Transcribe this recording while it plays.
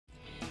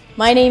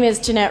My name is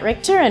Jeanette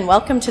Richter and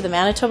welcome to the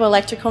Manitoba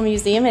Electrical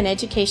Museum and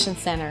Education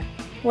Centre.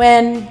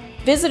 When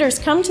visitors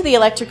come to the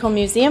Electrical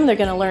Museum, they're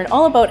going to learn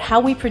all about how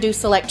we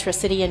produce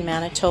electricity in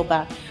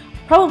Manitoba.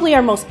 Probably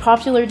our most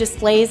popular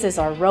displays is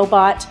our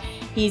robot.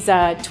 He's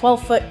a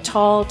 12-foot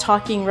tall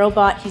talking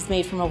robot. He's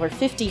made from over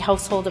 50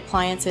 household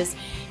appliances,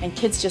 and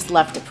kids just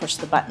love to push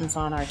the buttons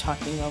on our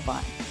talking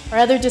robot. Our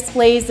other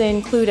displays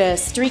include a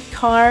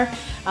streetcar.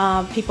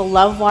 People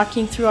love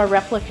walking through our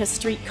replica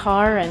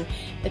streetcar and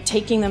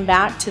taking them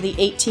back to the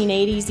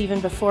 1880s,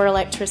 even before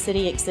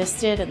electricity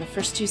existed, and the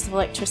first use of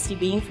electricity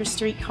being for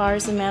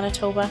streetcars in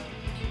Manitoba.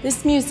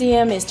 This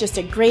museum is just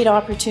a great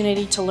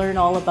opportunity to learn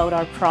all about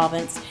our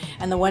province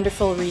and the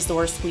wonderful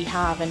resource we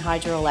have in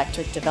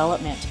hydroelectric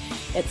development.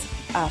 It's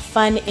a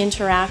fun,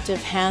 interactive,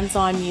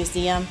 hands-on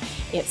museum.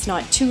 It's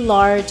not too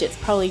large, it's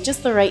probably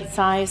just the right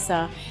size,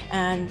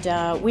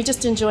 and we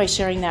just enjoy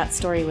sharing that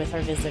story with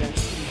our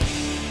visitors.